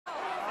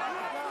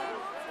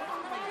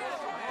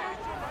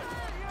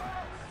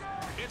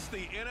It's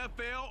the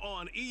NFL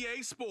on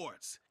EA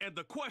Sports, and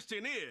the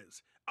question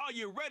is, are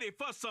you ready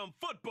for some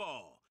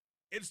football?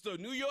 It's the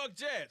New York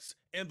Jets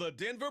and the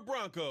Denver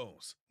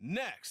Broncos.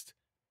 Next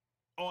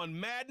on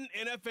Madden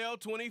NFL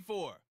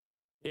 24.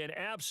 An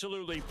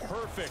absolutely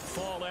perfect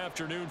fall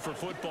afternoon for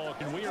football,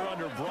 and we are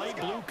under bright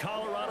blue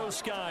Colorado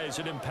skies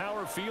at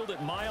Empower Field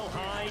at Mile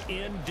High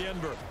in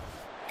Denver.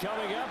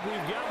 Coming up,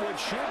 we've got what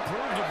should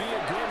prove to be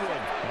a good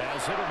one,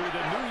 as it'll be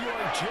the New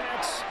York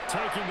Jets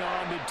taking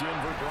on the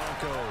Denver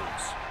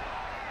Broncos.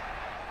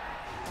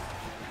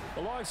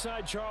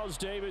 Alongside Charles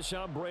Davis,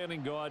 I'm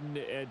Brandon Gaudin.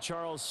 And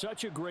Charles,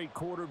 such a great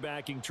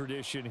quarterbacking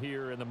tradition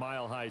here in the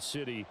Mile High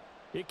City.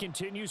 It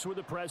continues with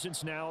the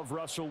presence now of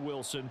Russell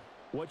Wilson.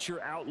 What's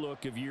your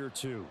outlook of year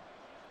two?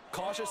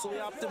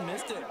 Cautiously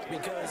optimistic,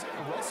 because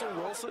Russell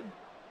Wilson,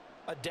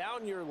 a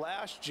down year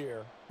last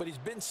year, but he's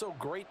been so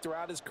great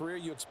throughout his career,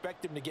 you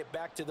expect him to get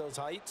back to those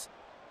heights.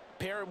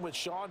 Pair him with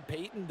Sean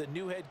Payton, the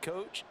new head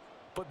coach.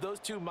 Put those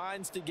two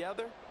minds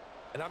together,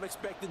 and I'm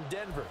expecting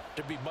Denver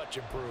to be much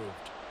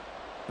improved.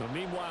 Well,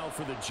 meanwhile,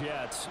 for the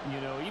Jets,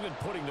 even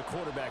putting the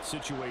quarterback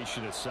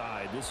situation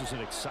aside, this is an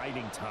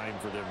exciting time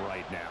for them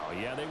right now.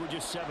 Yeah, they were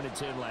just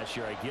 7-10 last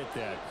year, I get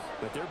that.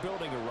 But they're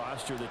building a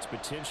roster that's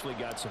potentially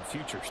got some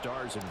future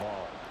stars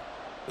involved.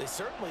 They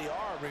certainly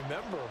are.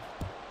 Remember,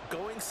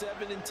 going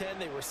 7-10,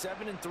 they were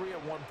 7-3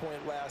 at one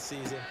point last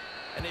season.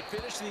 And they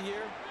finished the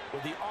year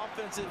with the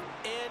offensive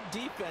and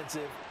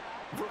defensive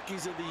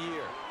rookies of the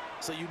year.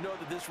 So you know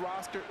that this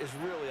roster is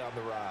really on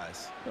the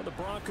rise. Well, the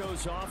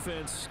Broncos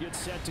offense gets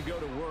set to go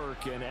to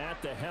work, and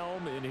at the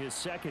helm in his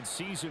second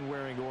season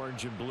wearing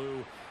orange and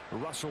blue,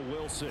 Russell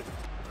Wilson.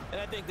 And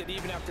I think that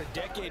even after a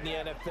decade in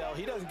the NFL,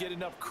 he doesn't get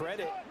enough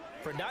credit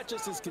for not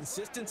just his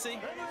consistency,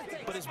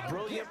 but his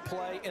brilliant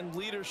play and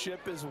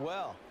leadership as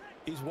well.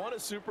 He's won a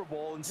Super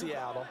Bowl in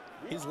Seattle.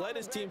 He's led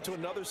his team to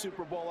another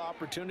Super Bowl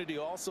opportunity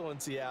also in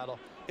Seattle.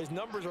 His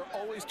numbers are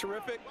always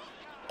terrific.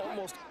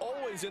 Almost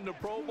always in the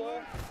Pro Bowl,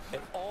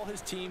 and all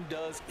his team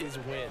does is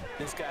win.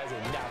 This guy's a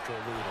natural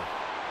leader.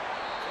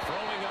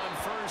 Throwing on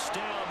first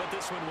down, but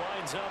this one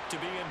winds up to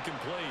be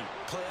incomplete.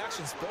 Play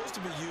action's supposed to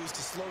be used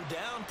to slow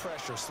down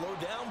pressure, slow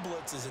down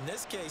blitzes. In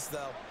this case,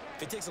 though,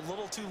 if it takes a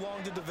little too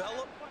long to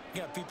develop,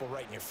 you got people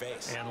right in your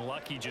face. And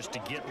lucky just to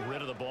get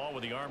rid of the ball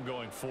with the arm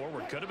going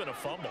forward. Could have been a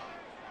fumble.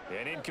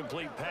 An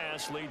incomplete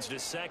pass leads to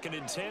 2nd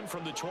and 10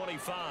 from the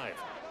 25.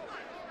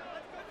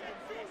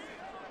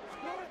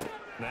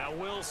 Now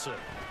Wilson.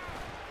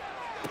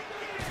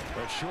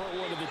 A short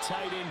one to the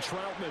tight end,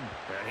 Troutman.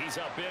 And he's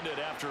upended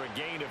after a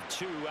gain of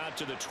 2 out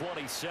to the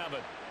 27.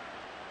 Well,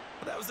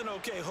 that was an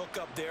okay hook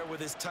up there with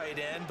his tight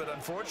end, but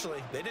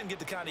unfortunately, they didn't get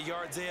the kind of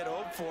yards they had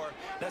hoped for.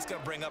 That's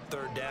going to bring up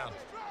 3rd down.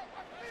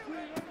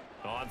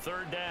 On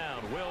 3rd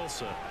down,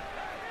 Wilson.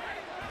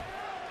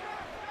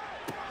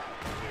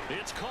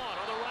 It's caught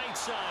on the right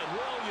side,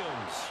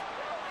 Williams.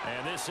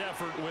 And this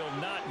effort will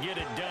not get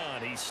it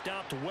done. He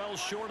stopped well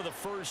short of the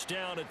first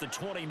down at the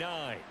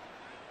 29.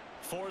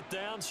 4th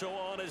down, so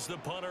on is the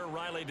punter,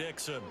 Riley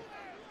Dixon.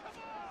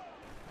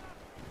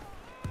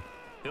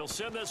 He'll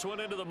send this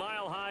one into the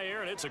mile-high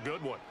air, and it's a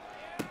good one.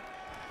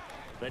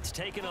 That's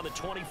taken on the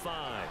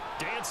 25.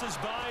 Dances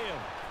by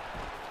him.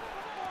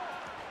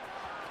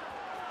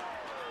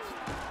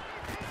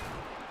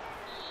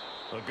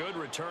 A good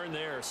return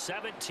there,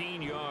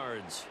 17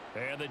 yards.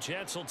 And the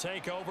Jets will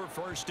take over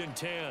 1st and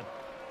 10.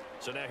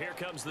 So now here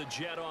comes the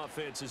Jet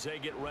offense as they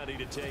get ready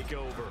to take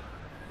over.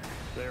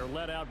 They're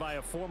led out by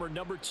a former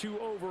number 2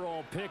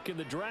 overall pick in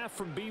the draft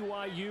from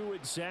BYU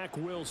at Zach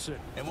Wilson.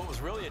 And what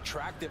was really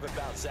attractive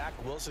about Zach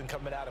Wilson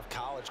coming out of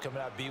college, coming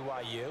out of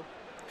BYU,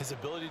 his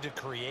ability to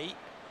create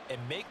and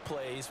make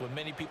plays when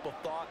many people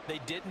thought they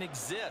didn't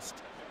exist.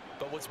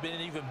 But what's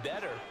been even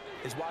better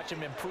is watch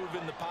him improve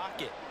in the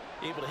pocket,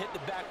 able to hit the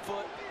back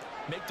foot,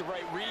 make the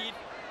right read,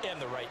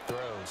 and the right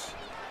throws.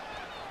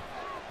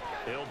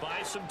 He'll buy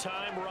some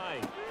time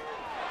right.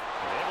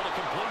 Able to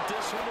complete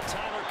this one to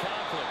Tyler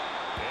Conklin.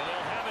 And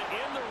they'll have it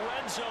in the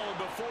red zone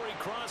before he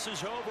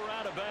crosses over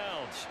out of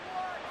bounds.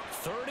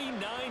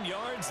 39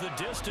 yards the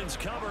distance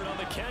covered on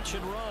the catch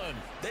and run.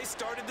 They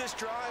started this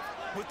drive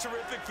with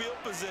terrific field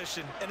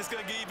position, and it's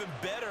going to get even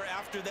better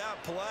after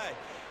that play.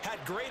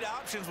 Had great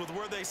options with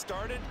where they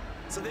started,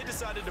 so they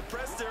decided to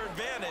press their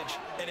advantage,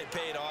 and it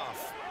paid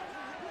off.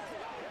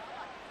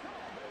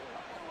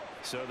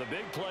 So the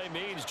big play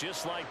means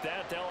just like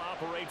that, they'll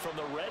operate from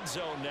the red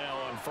zone now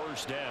on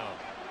 1st down.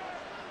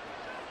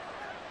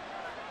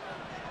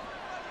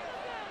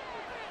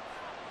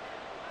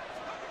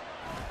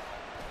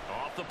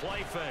 Off the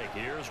play fake,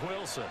 here's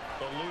Wilson,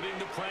 eluding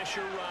the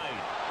pressure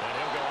right. And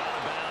he'll go out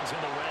of bounds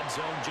in the red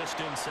zone just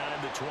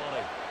inside the 20.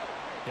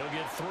 He'll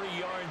get 3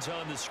 yards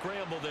on the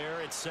scramble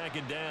there at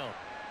 2nd down.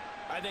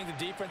 I think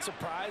the defense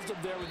surprised him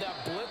there with that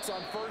blitz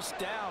on 1st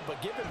down, but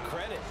give him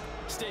credit.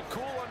 Stayed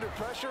cool under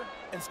pressure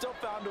and still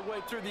found a way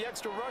through the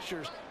extra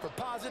rushers for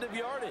positive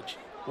yardage.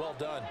 Well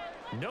done.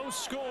 No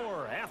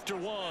score after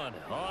 1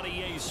 on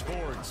EA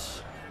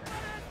Sports.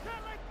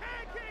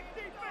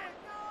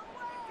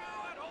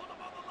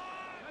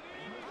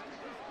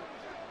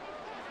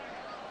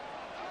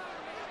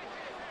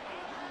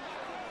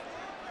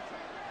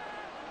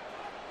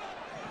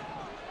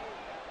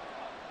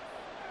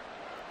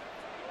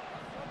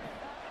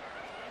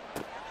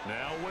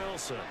 Now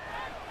Wilson.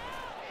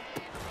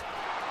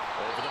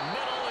 Over the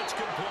middle, it's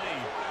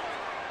complete.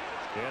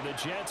 And the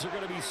Jets are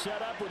going to be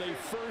set up with a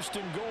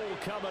 1st and goal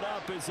coming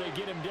up as they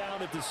get him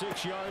down at the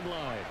 6-yard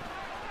line.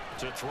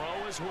 To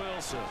throw is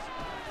Wilson.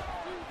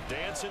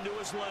 Dancing to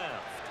his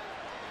left.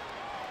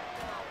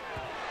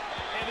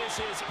 And this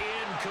is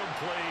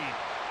incomplete.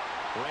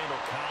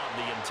 Randall Cobb,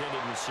 the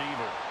intended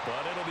receiver,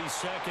 but it'll be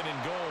 2nd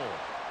and goal.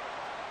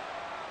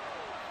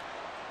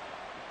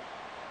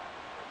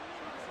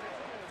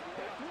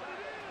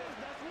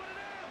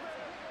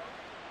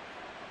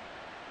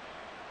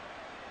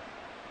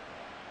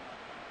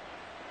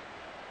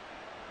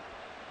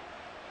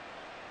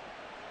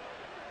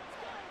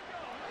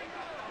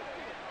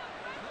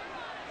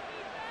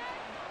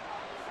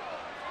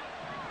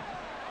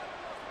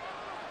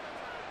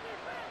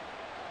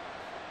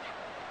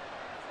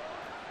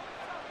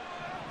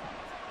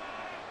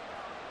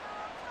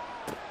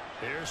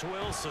 Here's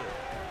Wilson.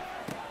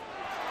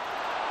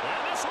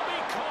 And this will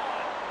be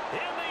caught in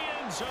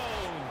the end zone.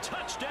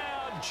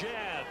 Touchdown,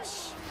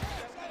 Jets.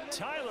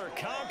 Tyler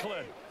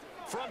Conklin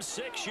from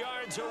 6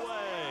 yards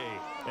away.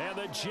 And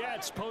the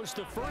Jets post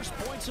the first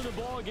points of the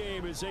ball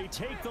game as they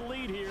take the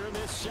lead here in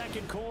this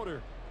 2nd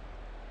quarter.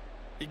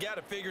 You got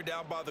to figure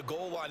down by the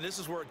goal line. This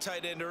is where a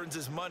tight end earns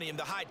his money, in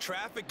the high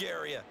traffic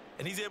area.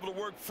 And he's able to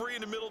work free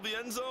in the middle of the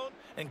end zone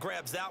and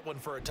grabs that one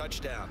for a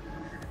touchdown.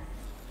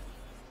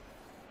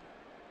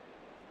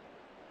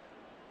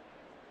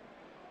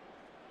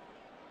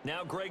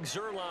 Now Greg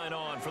Zuerlein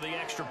on for the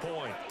extra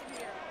point.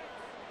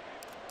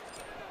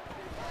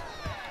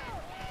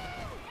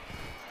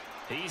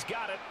 He's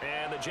got it,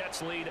 and the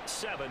Jets lead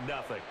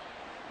 7-0.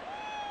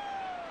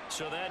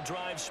 So that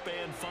drive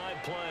spanned 5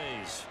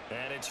 plays,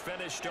 and it's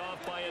finished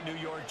off by a New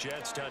York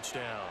Jets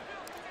touchdown.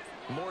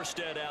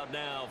 Morstead out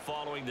now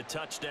following the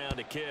touchdown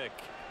to kick.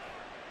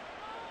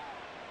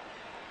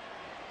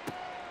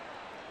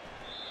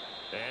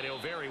 And he'll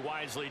very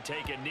wisely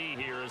take a knee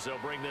here as they'll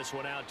bring this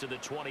one out to the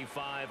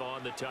 25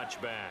 on the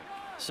touchback.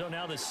 So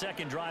now the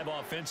 2nd drive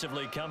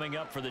offensively coming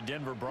up for the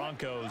Denver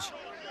Broncos.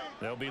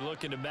 They'll be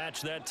looking to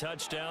match that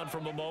touchdown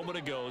from a moment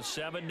ago.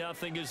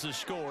 7-0 is the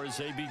score as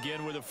they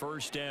begin with a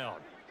 1st down.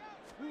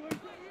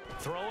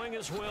 Throwing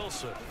is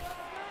Wilson.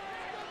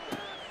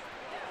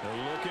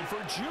 They're looking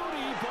for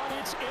Judy, but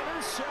it's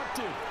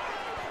intercepted.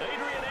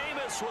 Adrian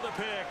Amos with a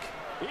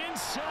pick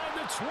inside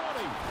the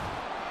 20.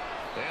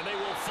 And they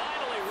will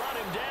finally run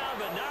him down,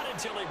 but not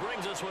until he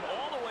brings this one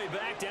all the way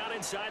back down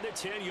inside the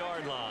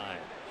 10-yard line.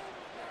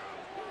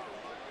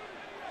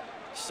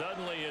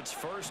 Suddenly it's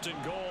 1st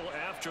and goal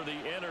after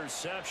the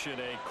interception.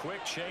 A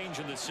quick change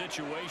in the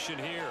situation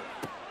here.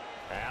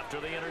 After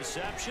the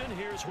interception,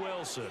 here's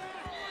Wilson.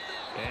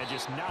 And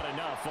just not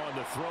enough on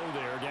the throw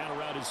there. Down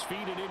around his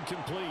feet and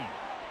incomplete.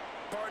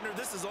 Partner,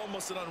 this is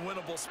almost an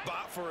unwinnable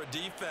spot for a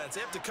defense.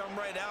 They have to come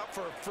right out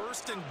for a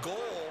 1st and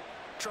goal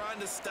trying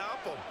to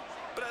stop them.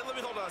 But let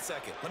me hold on a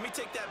second. Let me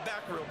take that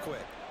back real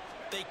quick.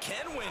 They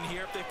can win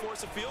here if they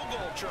force a field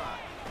goal try.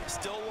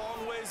 Still a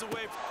long ways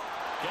away.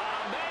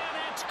 Got a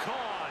man, it's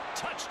caught.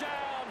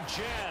 Touchdown,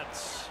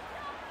 Jets.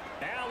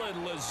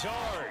 Alan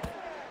Lazard,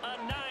 a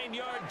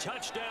 9-yard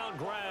touchdown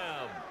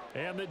grab.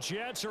 And the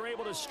Jets are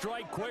able to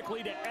strike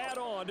quickly to add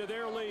on to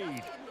their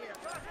lead.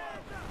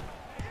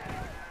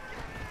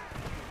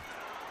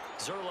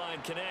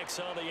 Zuerlein connects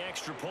on the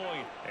extra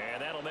point,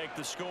 and that'll make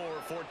the score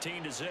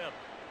 14-0.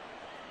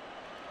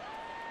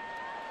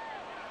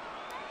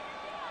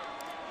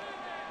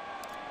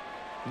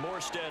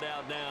 Morstead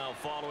out now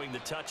following the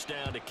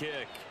touchdown to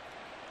kick.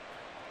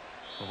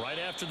 Right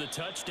after the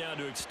touchdown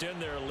to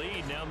extend their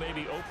lead, now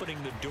maybe opening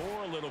the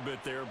door a little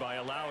bit there by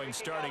allowing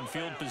starting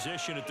field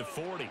position at the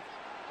 40.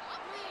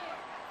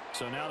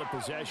 So now the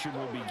possession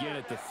will begin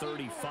at the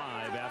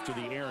 35 after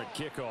the errant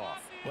kickoff.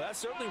 Well, that's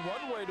certainly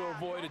one way to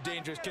avoid a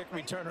dangerous kick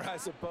returner, I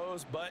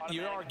suppose, but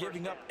you are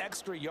giving up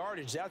extra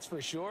yardage, that's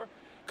for sure.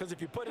 Because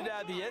if you put it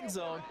out of the end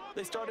zone,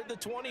 they start at the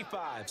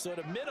 25. So at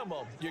a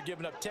minimum, you're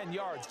giving up 10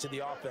 yards to the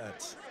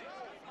offense.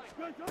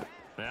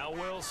 Now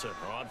Wilson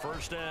on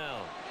 1st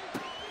down.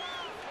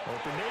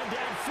 Open man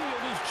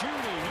downfield is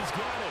Judy. He's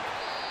got it.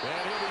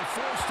 And he'll be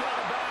forced out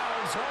of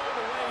bounds all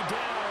the way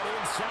down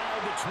inside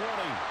the 20.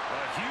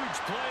 A huge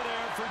play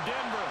there for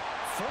Denver.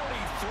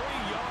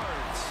 43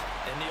 yards.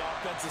 And the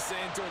offense is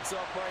saying to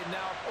itself right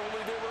now,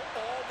 only they were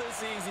all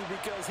this easy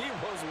because he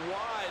was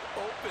wide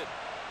open.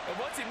 And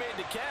once he made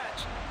the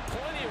catch,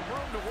 plenty of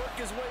room to work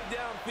his way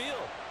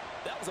downfield.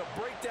 That was a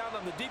breakdown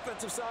on the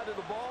defensive side of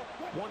the ball,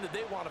 one that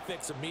they want to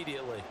fix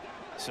immediately.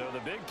 So the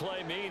big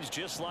play means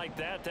just like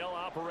that, they'll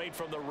operate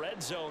from the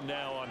red zone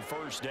now on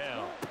 1st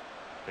down.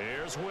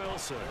 Here's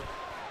Wilson.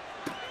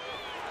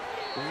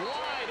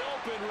 Wide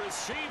open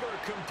receiver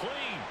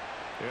complete.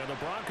 And the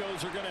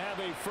Broncos are going to have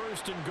a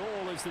 1st and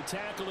goal as the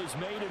tackle is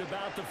made at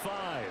about the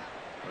 5.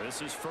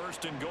 This is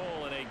 1st and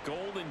goal and a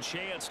golden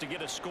chance to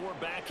get a score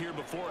back here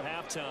before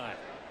halftime.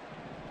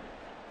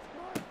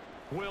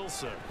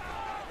 Wilson.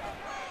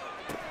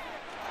 And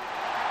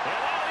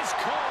that is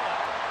caught.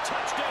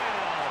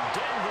 Touchdown,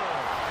 Denver.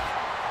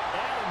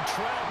 Adam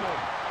Troutman,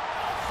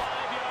 a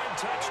 5-yard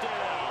touchdown.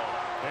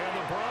 And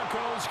the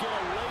Broncos get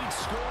a late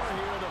score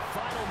here in the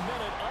final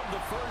minute of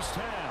the first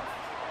half.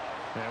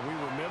 And we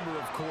remember,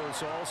 of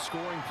course, all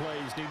scoring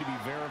plays need to be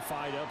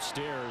verified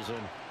upstairs,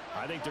 and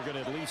I think they're going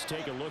to at least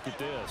take a look at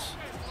this.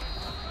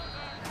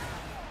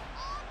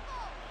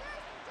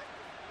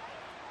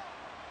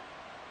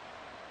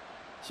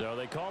 So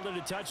they called it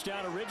a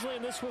touchdown originally,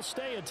 and this will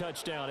stay a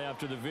touchdown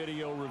after the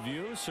video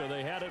review, so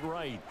they had it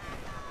right.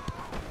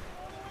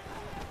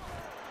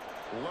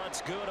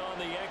 Lutz good on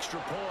the extra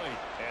point,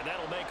 and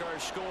that'll make our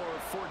score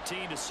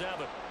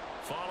 14-7.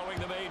 Following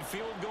the made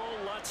field goal,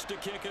 Lutz to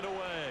kick it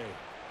away.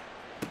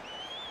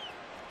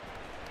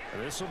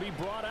 This will be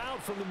brought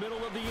out from the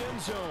middle of the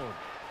end zone.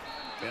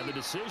 And the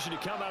decision to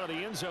come out of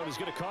the end zone is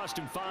going to cost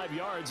him 5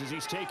 yards as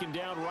he's taken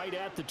down right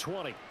at the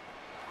 20.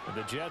 And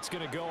the Jets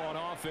going to go on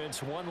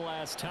offense one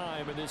last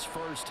time in this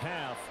first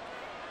half.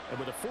 And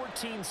with a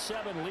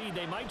 14-7 lead,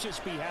 they might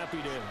just be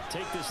happy to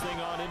take this thing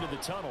on into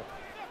the tunnel.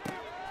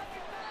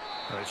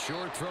 A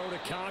short throw to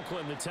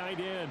Conklin, the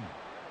tight end.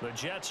 The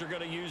Jets are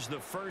going to use the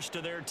first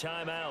of their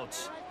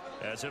timeouts,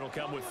 as it'll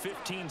come with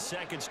 15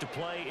 seconds to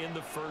play in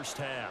the first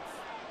half.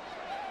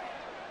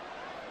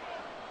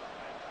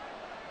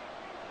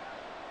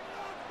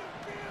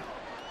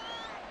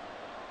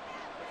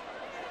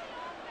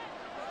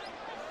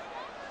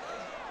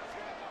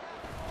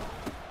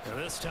 And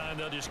this time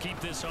they'll just keep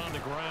this on the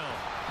ground.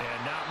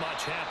 And not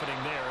much happening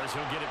there as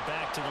he'll get it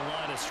back to the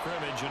line of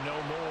scrimmage and no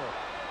more.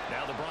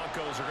 Now the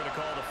Broncos are going to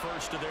call the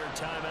first of their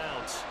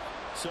timeouts.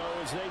 So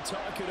as they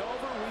talk it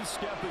over, we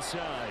step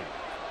aside.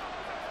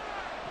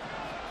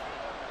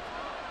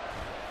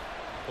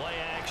 Play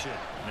action.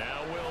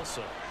 Now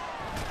Wilson.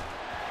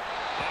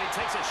 And he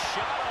takes a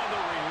shot on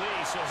the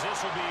release as this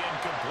will be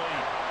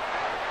incomplete.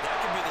 That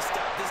could be the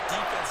stop this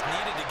defense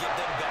needed to get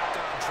them back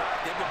on track.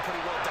 They've been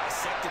pretty well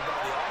dissected by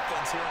the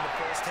offense here in the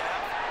first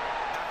half.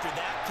 After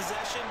that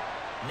possession,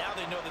 now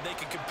they know that they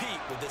can compete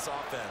with this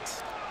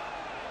offense.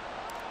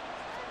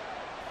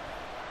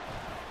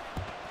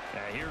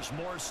 Here's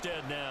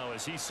Morstead now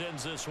as he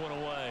sends this one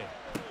away.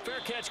 Fair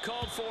catch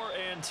called for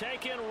and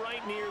taken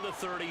right near the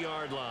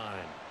 30-yard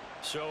line.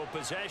 So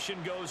possession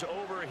goes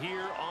over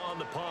here on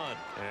the punt.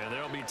 And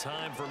there'll be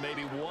time for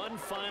maybe one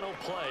final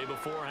play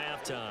before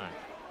halftime.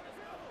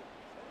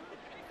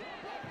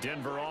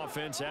 Denver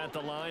offense at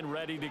the line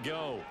ready to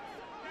go.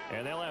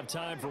 And they'll have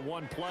time for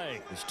one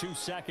play. There's 2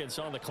 seconds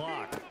on the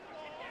clock.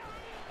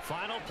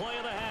 Final play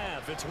of the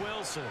half. It's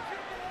Wilson.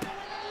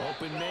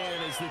 Open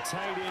man is the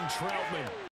tight end Troutman.